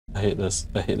I hate this.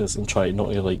 I hate this. I'm trying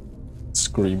not to like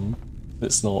scream.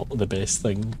 It's not the best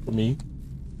thing for me.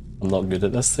 I'm not good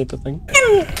at this type of thing.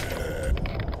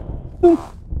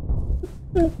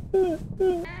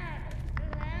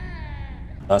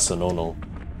 That's a no-no.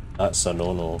 That's a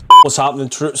no-no. What's happening,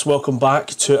 troops? Welcome back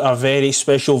to a very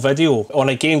special video on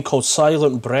a game called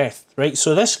Silent Breath. Right,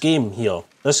 so this game here,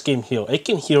 it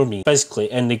can hear me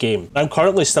physically in the game. I'm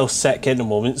currently still sick at the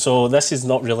moment, so this is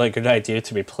not really a good idea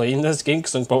to be playing this game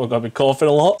because I'm probably going to be coughing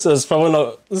a lot. So it's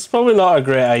probably not a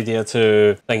great idea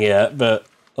to think it, but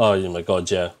oh my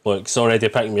god, yeah. Look, it's already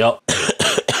picking me up.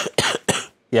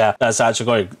 Yeah, that's actually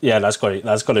going to, yeah, that's going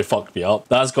to fuck me up.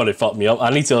 That's going to fuck me up.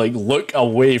 I need to like look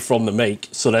away from the mic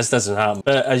so this doesn't happen.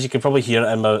 But as you can probably hear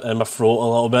it in my throat a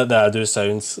little bit, that I do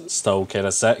sound still kind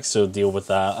of sick, so deal with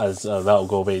that as that'll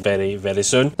go away very, very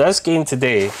soon. This game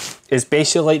today is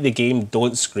basically like the game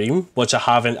Don't Scream, which I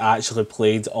haven't actually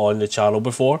played on the channel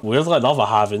before. Weirdly enough, I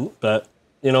haven't, but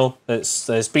you know,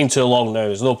 it's been too long now.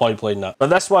 There's no point playing that. But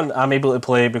this one I'm able to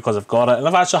play because I've got it, and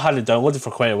I've actually had it downloaded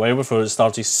for quite a while before it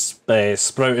started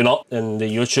sprouting up in the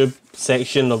YouTube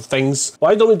section of things.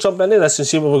 Why don't we jump into this and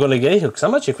see what we're going to get here? Because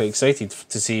I'm actually quite excited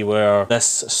to see where this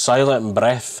Silent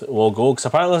Breath will go. Because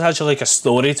apparently there's actually like a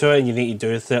story to it, and you need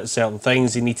to do certain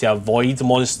things. You need to avoid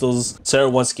monsters.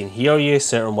 Certain ones can hear you,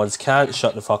 certain ones can't.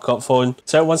 Shut the fuck up, phone.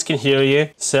 Certain ones can hear you,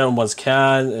 certain ones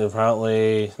can.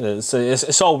 Apparently,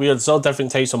 it's all weird. It's all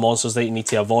different types of monsters that you need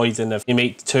to avoid, and if you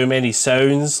make too many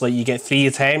sounds, like you get 3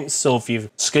 attempts. So if you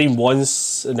scream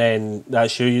once and then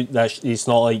that's you, it's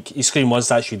not like you scream once,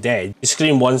 that's you dead. You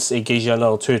scream once, it gives you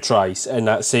another 2 tries in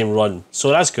that same run.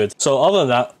 So that's good. So other than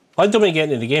that, why don't we get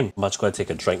into the game? I'm actually going to take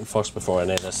a drink first before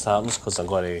any of this happens, because I'm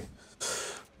going to,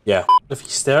 yeah. If you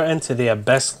stare into the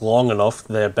abyss long enough,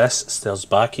 the abyss stares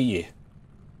back at you.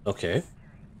 Okay.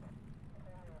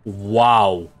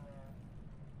 Wow.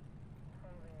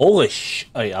 Holy sh...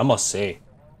 I must say.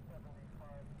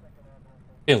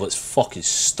 It looks fucking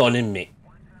stunning, mate.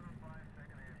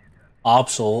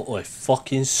 Absolutely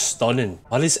fucking stunning.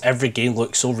 Why does every game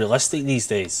look so realistic these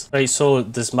days? Right, so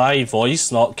does my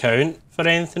voice not count for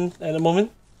anything at the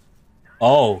moment?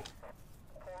 Oh.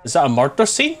 Is that a murder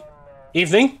scene?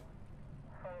 Evening?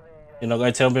 You're not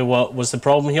going to tell me what was the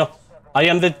problem here? I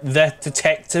am the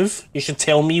detective. You should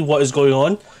tell me what is going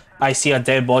on. I see a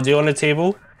dead body on the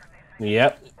table.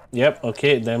 Yep,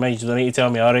 okay, never mind, you don't need to tell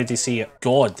me, I already see it.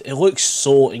 God, it looks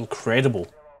so incredible.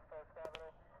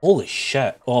 Holy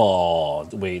shit. Oh,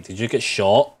 wait, did you get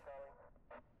shot?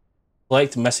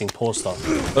 Select missing poster.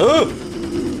 Oh!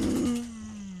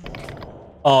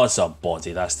 Oh, it's a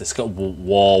body, that's disgusting.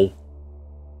 Whoa.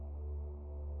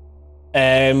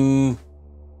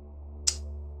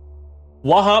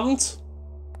 What happened?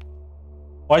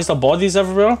 Why is there bodies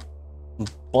everywhere?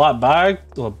 Black bag?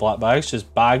 Oh, black bags,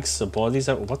 just bags of bodies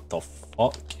out. What the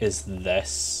fuck is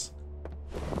this?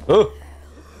 Oh!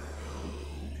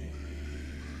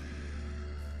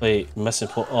 Wait, missing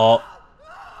oh.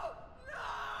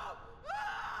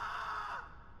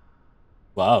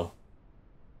 Wow.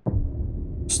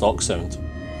 Stock sound.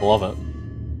 Love it.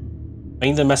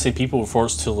 Find the missing people before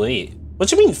it's too late. What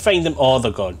do you mean find them? Oh,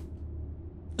 they're gone.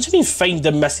 What do you mean find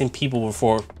the missing people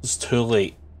before it's too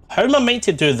late? How am I meant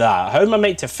to do that? How am I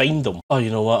meant to find them? Oh, you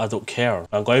know what? I don't care.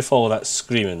 I'm going to follow that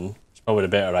screaming. It's probably the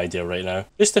better idea right now.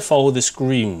 Just to follow the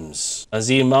screams. As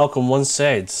Ian Malcolm once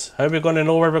said, how are we going to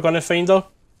know where we're going to find her?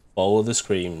 Follow the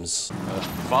screams.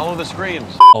 Follow the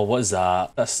screams. Oh, what is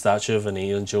that? That statue of an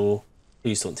angel.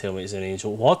 Please don't tell me it's an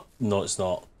angel. What? No, it's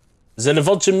not. Is it the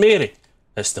Virgin Mary?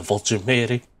 It's the Virgin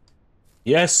Mary.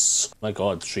 Yes. My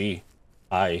god, tree.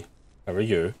 Hi. How are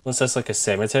you? What's this, like a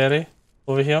cemetery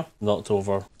over here? Knocked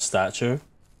over statue.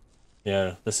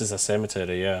 Yeah, this is a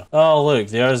cemetery, yeah. Oh, look,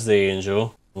 there's the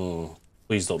angel.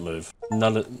 Please don't move.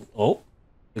 None of... Oh.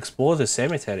 Explore the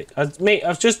cemetery. Mate,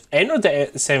 I've just entered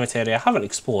the cemetery. I haven't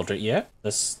explored it yet.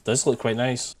 This does look quite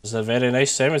nice. It's a very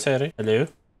nice cemetery. Hello?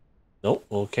 No,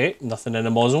 okay. Nothing in the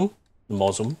mausoleum. The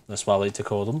mausoleum, that's what I like to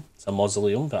call them. It's a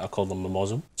mausoleum, but I call them a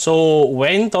mausoleum. So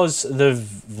when does the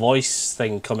voice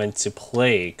thing come into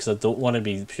play? Because I don't want to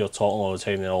be pure talking all the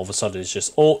time and all of a sudden it's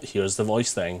just, oh, here's the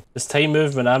voice thing. It's time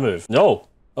move when I move. No.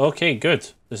 Okay, good.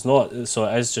 It's not, so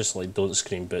it is just like Don't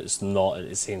Scream, but it's not at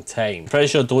the same time. Pretty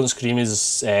sure Don't Scream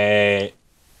is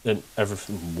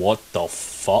everything. What the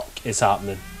fuck is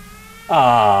happening?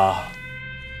 Ah,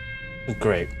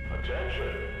 great. Attention,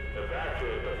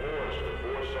 evacuate the forest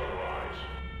before sunrise.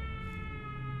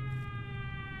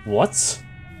 What?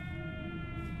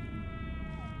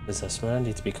 Is this where I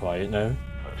need to be quiet now?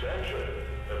 Attention,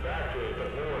 evacuate the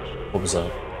forest before What was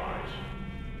that? sunrise.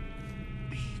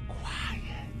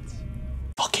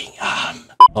 Fucking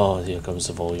Oh, here comes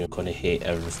the volume. I'm gonna hate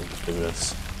everything to do with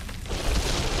this.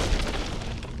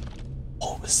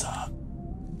 What was that?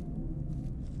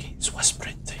 Okay, it's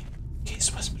whispering time. Okay, it's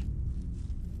whispering.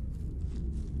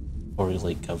 Or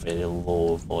like a very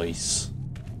low voice.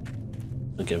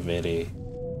 Like a very,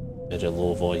 very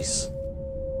low voice.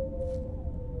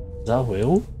 Is that a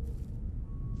whale?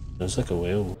 Sounds like a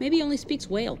whale. Maybe he only speaks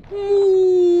whale.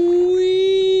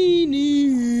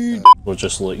 We're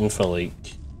just looking for like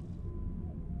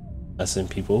missing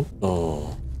people.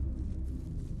 Oh,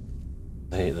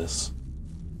 I hate this.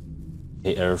 I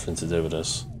hate everything to do with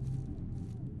this.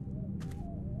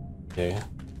 Okay.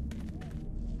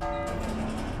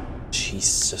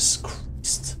 Jesus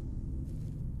Christ.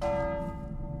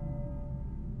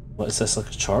 What is this, like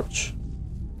a church?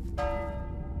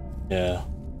 Yeah.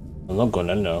 I'm not going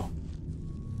in now.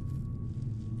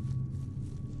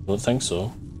 Don't think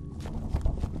so.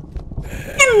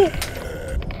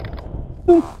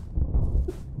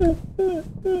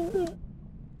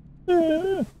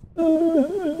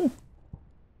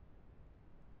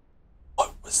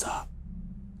 What was that?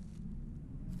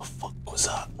 What the fuck was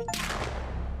that?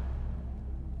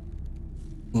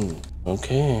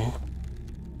 Okay.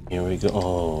 Here we go.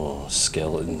 Oh,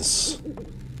 skeletons.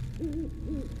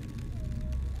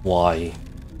 Why?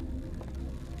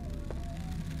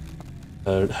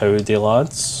 Howdy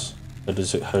lads?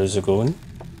 How's it going?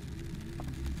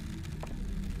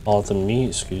 Pardon me,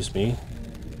 excuse me.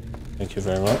 Thank you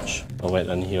very much. I went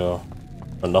in here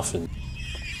for nothing.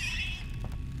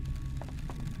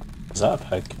 Is that a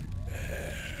pig?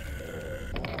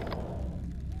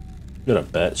 You're a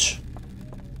bitch.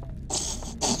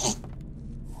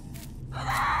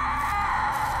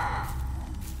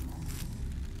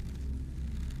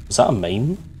 Was that a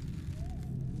mine?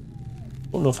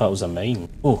 I don't know if that was a mine.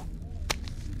 Oh,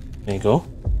 there you go.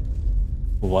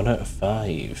 1 out of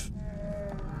 5.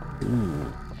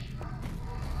 Ooh.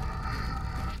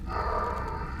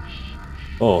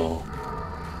 Oh.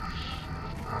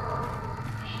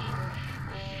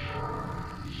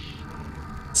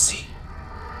 See,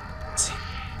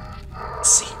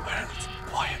 man,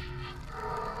 quiet.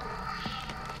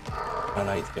 An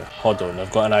idea. Hold on,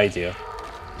 I've got an idea.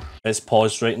 It's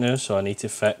paused right now, so I need to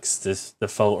fix the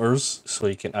filters so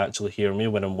you can actually hear me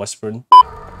when I'm whispering.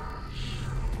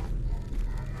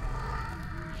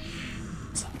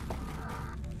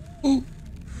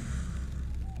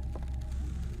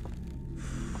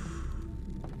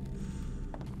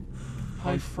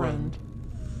 Hi, friend.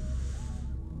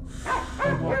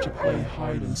 I want to play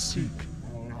hide and seek.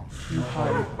 You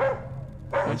hide.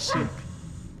 I seek.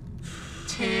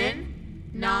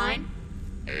 10, 9,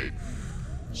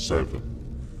 7,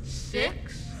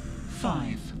 6,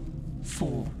 5,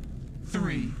 4,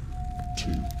 3,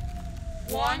 2,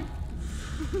 1.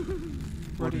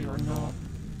 ready or not.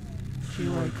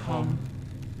 Here I come.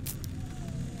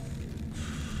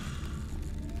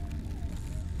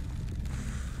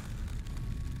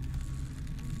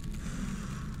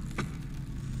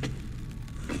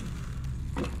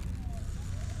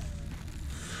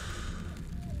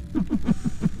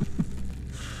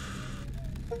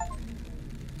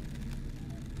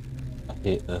 I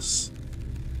hate this.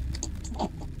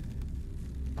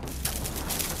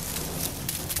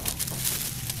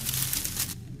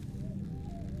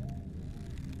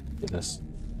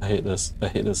 I hate this. I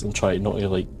hate this. I'm trying not to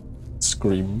like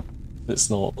scream. It's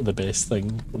not the best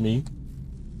thing for me.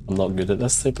 I'm not good at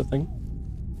this type of thing.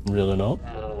 I'm really not.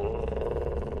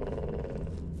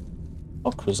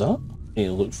 What was that? Hey,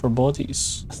 look for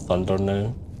bodies. Thunder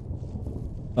now.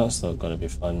 That's not gonna be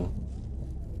fun.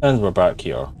 And we're back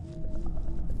here.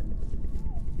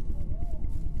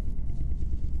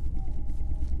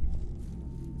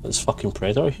 There's fucking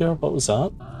Predator here? What was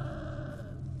that?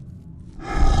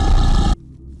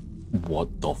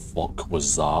 What the fuck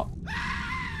was that?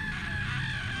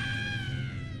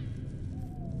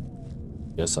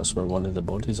 Guess that's where one of the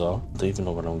bodies are. I don't even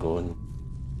know where I'm going.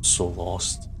 So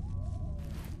lost.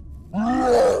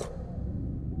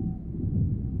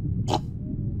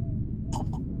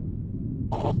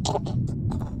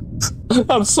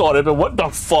 I'm sorry, but what the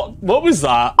fuck? What was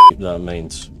that? Keep that in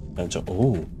mind.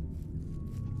 Oh.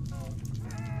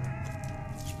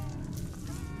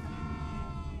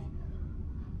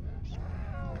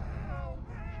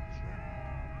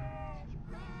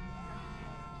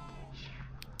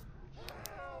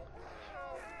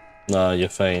 Nah, you're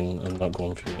fine. I'm not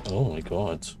going for you. Oh my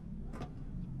god.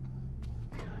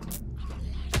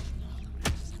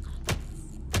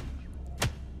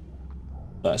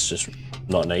 That's just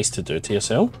not nice to do to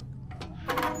yourself.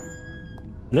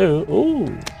 Hello. Oh.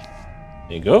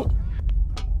 There you go.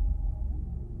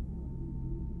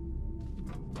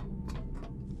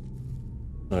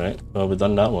 Alright, well, we've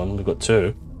done that one. We've got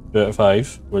 2. 2 out of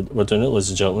 5. We're doing it, ladies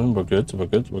and gentlemen. We're good, we're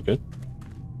good, we're good.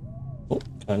 Oh,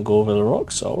 can't go over the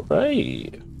rocks.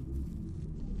 Alright.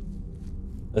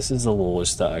 This is the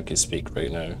lowest that I can speak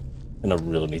right now. And I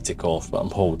really need to cough, but I'm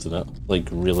holding it, like,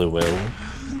 really well.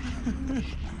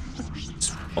 It's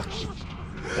fucking...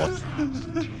 What?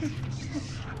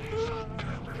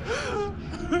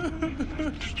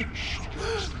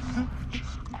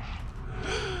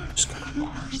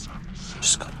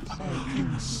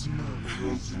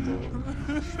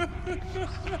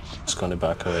 Just gonna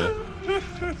back away.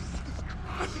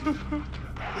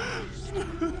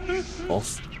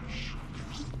 Off.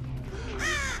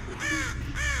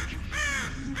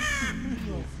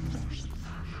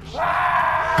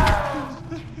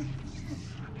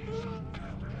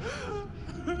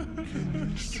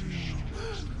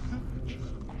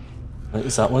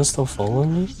 Is that one still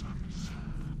following me?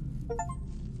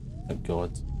 My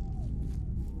god.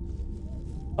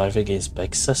 5 against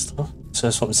Big Sister? So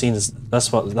that's what I'm saying, is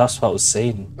that's what I was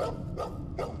saying.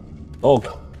 Dog.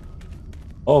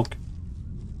 Dog.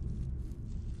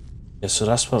 Yeah, so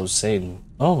that's what I was saying.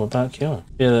 Oh, we're back here.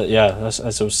 Yeah, that's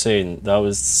as I was saying,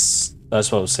 that's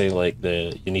what I was saying, like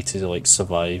you need to like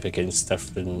survive against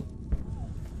different.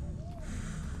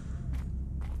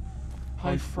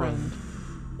 Hi, friend.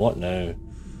 What now?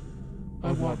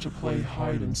 I want to play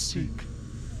hide and seek.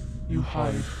 You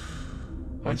hide.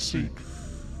 I seek.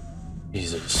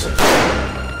 Jesus. 8,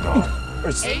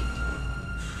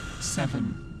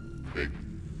 7.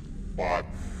 5.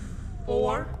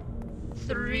 4,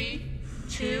 3,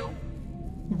 2,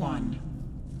 1.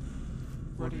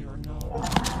 Ready or not,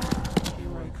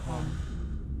 here I come.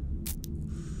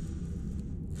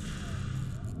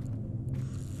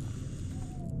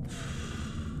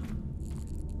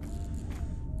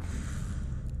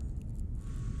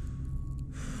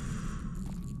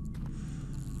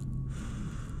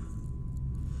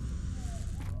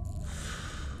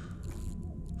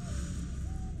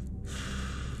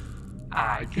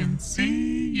 I can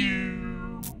see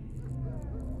you.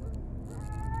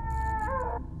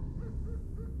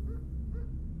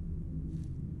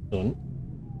 Done.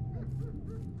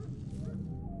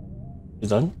 You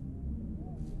done?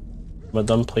 Am I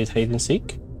done played hide and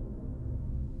seek?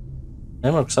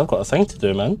 Remember, because I've got a thing to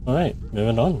do, man. Alright,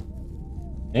 moving on.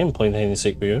 I am playing hide and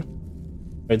seek with you.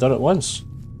 I've done it once.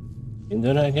 Ain't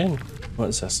doing it again. What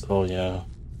is this? Oh yeah.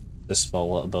 This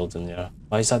small little building, yeah.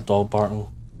 Why is that dog barking?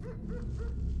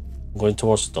 I'm going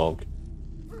towards the dog.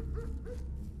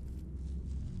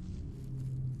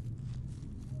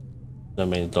 I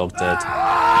mean, the dog dead.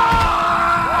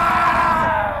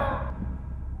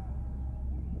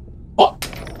 What?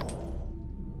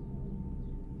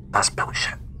 That's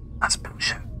bullshit. That's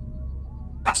bullshit.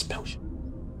 That's bullshit.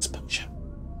 That's bullshit.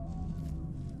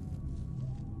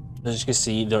 As you can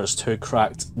see, there's 2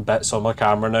 cracked bits on my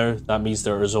camera now. That means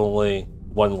there is only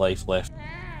 1 life left.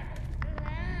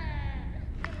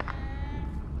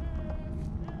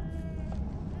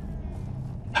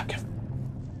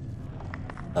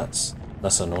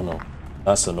 That's a no-no.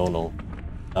 That's a no-no.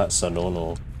 That's a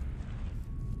no-no.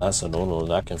 That's a no-no.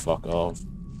 That can fuck off.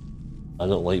 I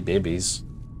don't like babies.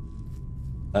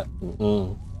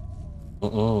 Mm-mm.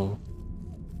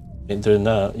 Ain't doing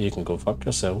that. You can go fuck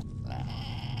yourself.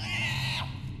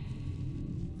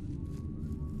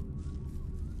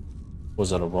 Was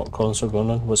there a rock concert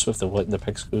going on? What's with the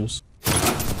pig schools?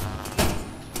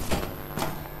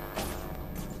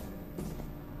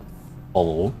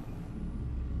 Hello?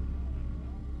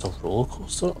 It's a roller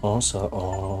coaster? Oh, it's a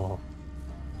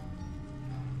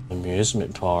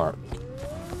amusement park.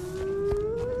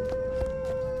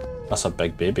 That's a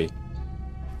big baby.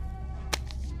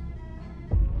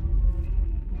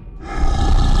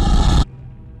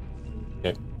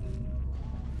 Okay.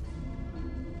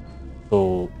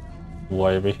 So,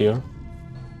 why are we here?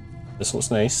 This looks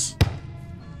nice.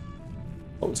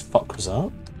 What the fuck was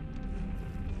that?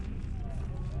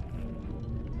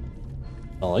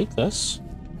 I like this.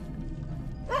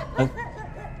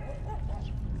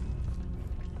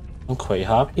 I'm quite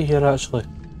happy here actually.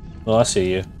 Well, I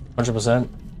see you. 100%.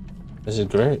 This is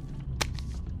great.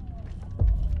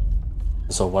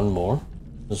 Is there one more?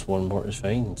 There's one more to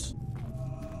find.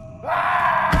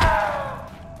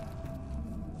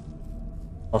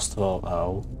 First of all,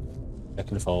 ow.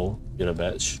 Second of all, you're a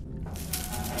bitch.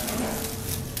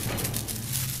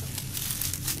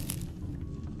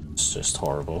 It's just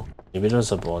horrible. Maybe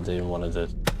there's a body in one of the...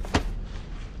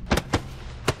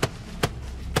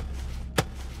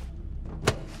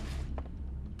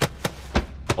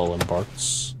 fallen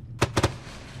birds.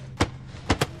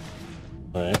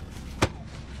 Alright.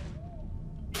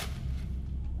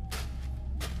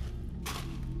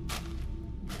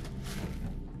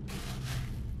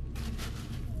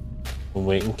 I'll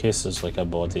wait in case there's like a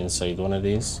body inside one of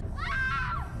these.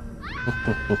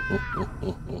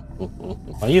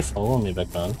 Why are you following me,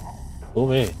 big man? Go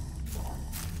away.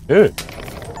 Who?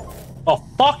 Oh,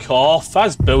 fuck off.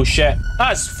 That's bullshit.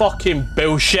 That's fucking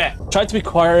bullshit. Try to be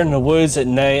quieter in the woods at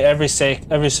night. Every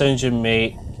sound you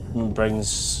make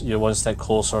brings you one step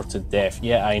closer to death.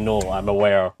 Yeah, I know. I'm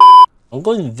aware. I'm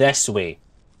going this way.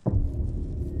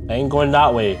 I ain't going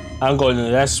that way. I'm going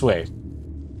this way.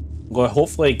 I'm going to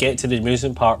hopefully get to the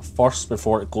amusement park first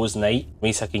before it goes night.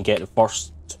 Means I can get the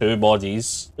first 2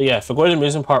 bodies. But yeah, if I go to the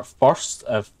amusement park first,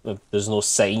 if there's no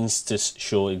signs to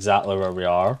show exactly where we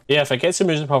are. Yeah, if I get to the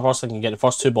amusement park first, I can get the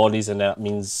first 2 bodies, and that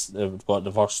means we've got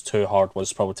the first 2 hard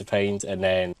ones probably to find, and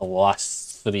then the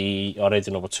last 3, I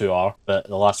already know where 2 are, but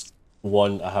the last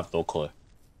 1, I have no clue.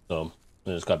 So,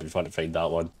 it's gotta be fun to find that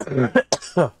one.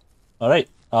 Alright,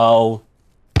 I'll...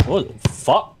 What the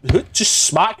fuck? Who just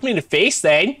smacked me in the face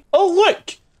then? Oh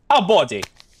look! A body!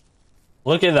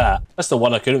 Look at that. That's the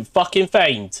one I couldn't fucking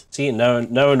find. See, now I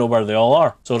know where they all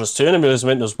are. So there's 2 in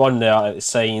amusement, there's 1 there at the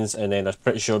signs, and then I'm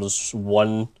pretty sure there's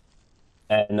 1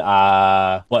 in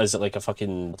what is it, like a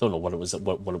fucking... I don't know what it was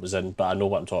in, but I know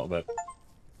what I'm talking about.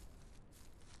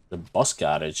 The bus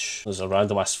garage. There's a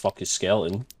random ass fucking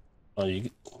skeleton. Oh,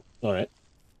 you... Alright.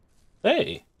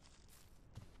 Hey!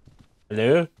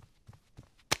 Hello?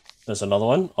 There's another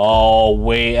one. Oh,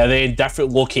 wait. Are they in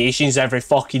different locations every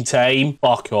fucking time?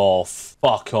 Fuck off.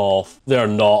 Fuck off. They're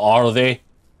not, are they?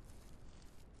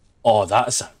 Oh,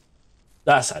 that's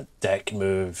a dick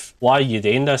move. Why are you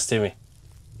doing this to me?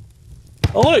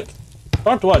 Oh, look.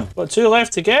 3rd one. Got 2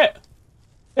 left to get.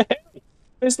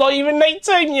 It's not even night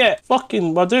time yet.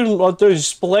 Fucking, we're doing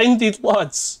splendid,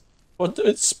 lads. We're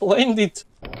doing splendid.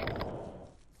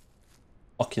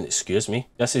 Fucking excuse me.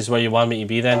 This is where you want me to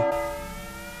be then?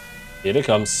 Here it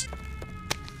comes.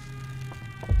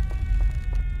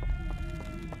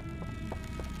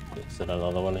 Is there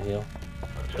another one in here?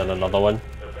 Is there another one?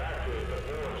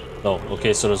 No,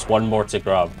 okay, so there's 1 more to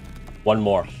grab. 1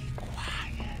 more.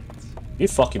 You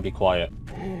fucking be quiet.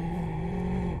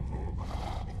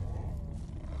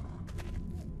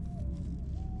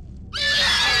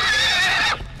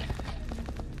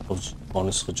 I was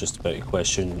honestly just about to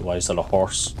question, why is there a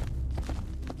horse?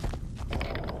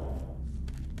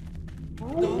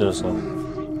 There's one.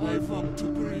 I want to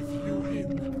breathe you in.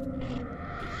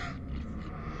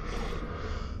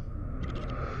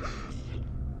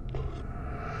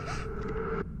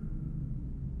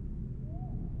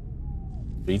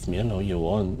 Breathe me in all you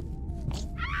want.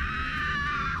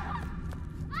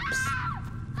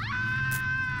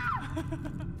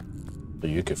 So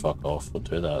you could fuck off. We'll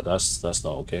do that. That's not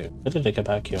okay. How did I get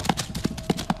back here?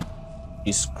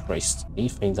 Jesus Christ. Can you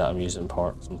find that amusement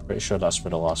park? I'm pretty sure that's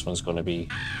where the last one's gonna be.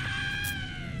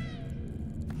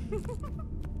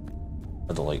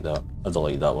 I don't like that. I don't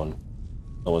like that one.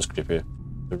 That one's creepy.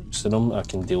 The rest of them I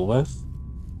can deal with.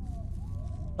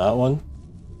 That one.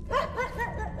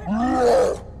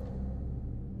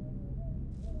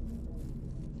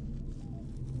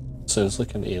 Sounds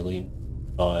like an alien.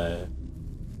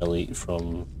 Elite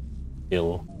from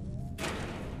Halo.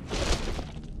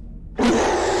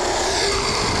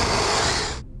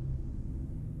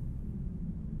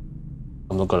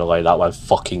 I'm not gonna lie, that one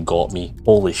fucking got me.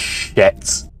 Holy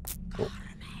shit. Oh.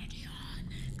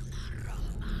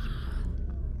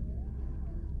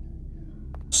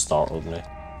 Startled me.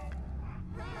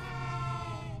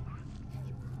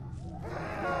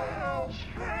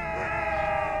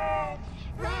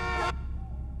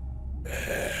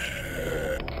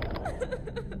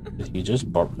 Did he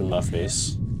just burp in my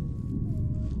face?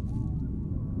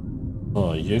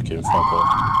 Oh, you can fuck off.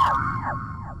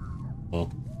 Oh.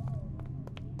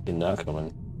 Seen that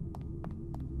coming.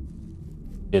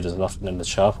 Yeah, there's nothing in the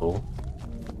chapel.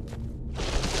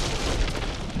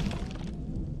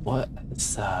 What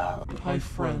is that? Hi,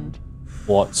 friend.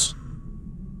 What?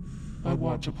 I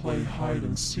want to play hide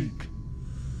and seek.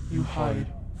 You hide.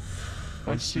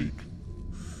 I seek.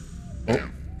 Oh.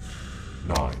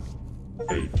 9,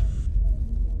 8.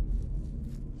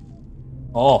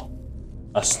 Oh,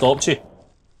 I stopped you.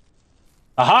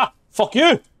 Aha! Fuck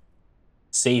you!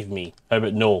 Save me. How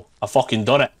about no? I fucking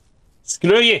done it.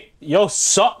 Screw you! You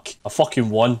suck! I fucking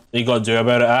won. What you gotta do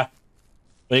about it, eh?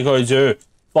 What you gotta do?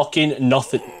 Fucking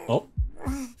nothing. Oh.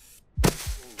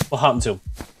 What happened to him?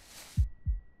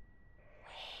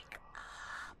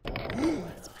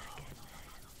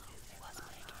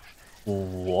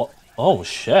 What? Oh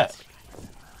shit.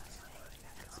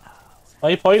 Why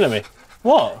are you pointing at me?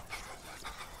 What?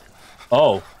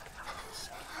 Oh.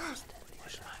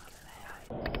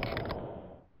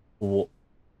 What?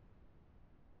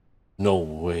 No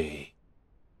way.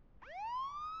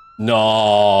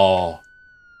 No.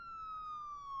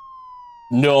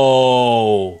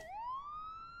 No.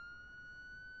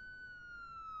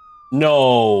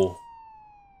 No.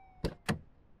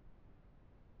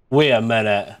 Wait a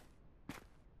minute.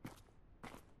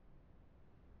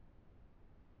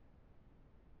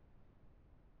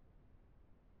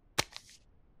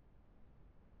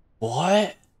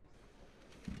 What?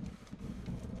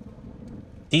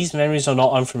 These memories are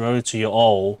not unfamiliar to you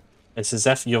all. It's as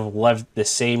if you've lived the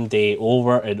same day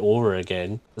over and over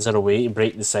again. Is there a way to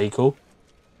break the cycle?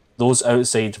 Those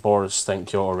outside forests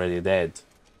think you're already dead.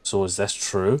 So is this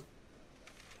true?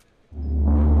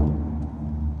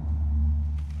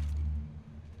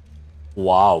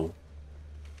 Wow.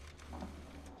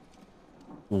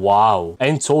 Wow.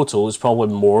 In total, it's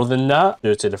probably more than that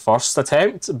due to the first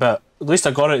attempt, but at least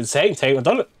I got it in the second time. I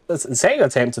done it. In the second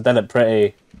attempt, I did it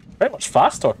pretty much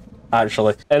faster,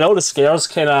 actually. And all the scares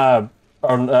kind of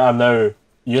I'm now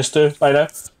used to by now,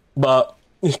 but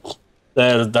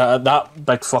that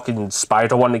big fucking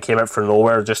spider one that came out from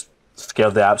nowhere just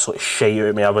scared the absolute shit out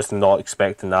of me. I was not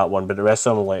expecting that one, but the rest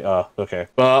of them were like, oh, okay.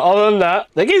 But other than that,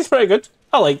 the game's pretty good.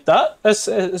 I like that. It's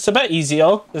a bit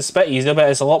easier. It's a bit easier, but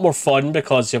it's a lot more fun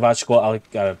because you've actually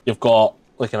got you've got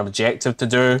like an objective to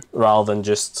do rather than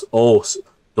just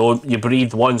don't you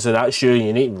breathe once and that's you and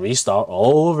you need to restart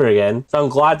all over again. So I'm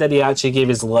glad that he actually gave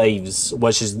his lives,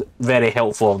 which is very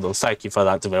helpful of them. Thank you for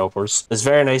that, developers. It's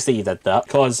very nice that you did that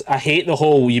because I hate the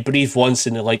whole you breathe once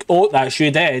and you're like, oh, that's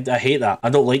you dead. I hate that. I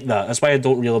don't like that. That's why I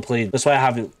don't really play. That's why I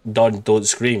haven't done Don't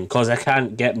Scream, because I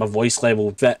can't get my voice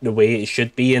level fit the way it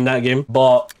should be in that game.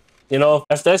 But you know,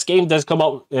 if this game does come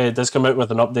out with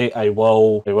an update, I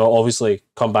will obviously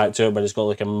come back to it when it's got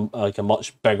like a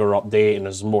much bigger update and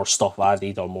there's more stuff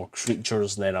added or more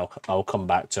creatures, and then I'll come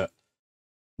back to it.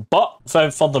 But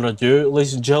without further ado,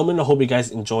 ladies and gentlemen, I hope you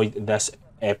guys enjoyed this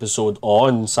episode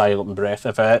on Silent Breath.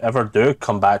 If I ever do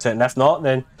come back to it, and if not,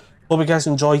 then hope you guys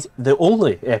enjoyed the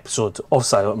only episode of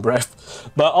Silent Breath.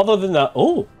 But other than that,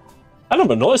 I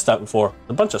never noticed that before.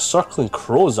 A bunch of circling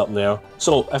crows up there.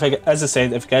 So, as I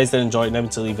said, if you guys did enjoy it,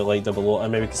 remember to leave a like down below and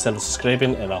maybe consider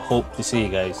subscribing, and I hope to see you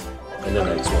guys in the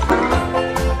next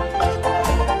one.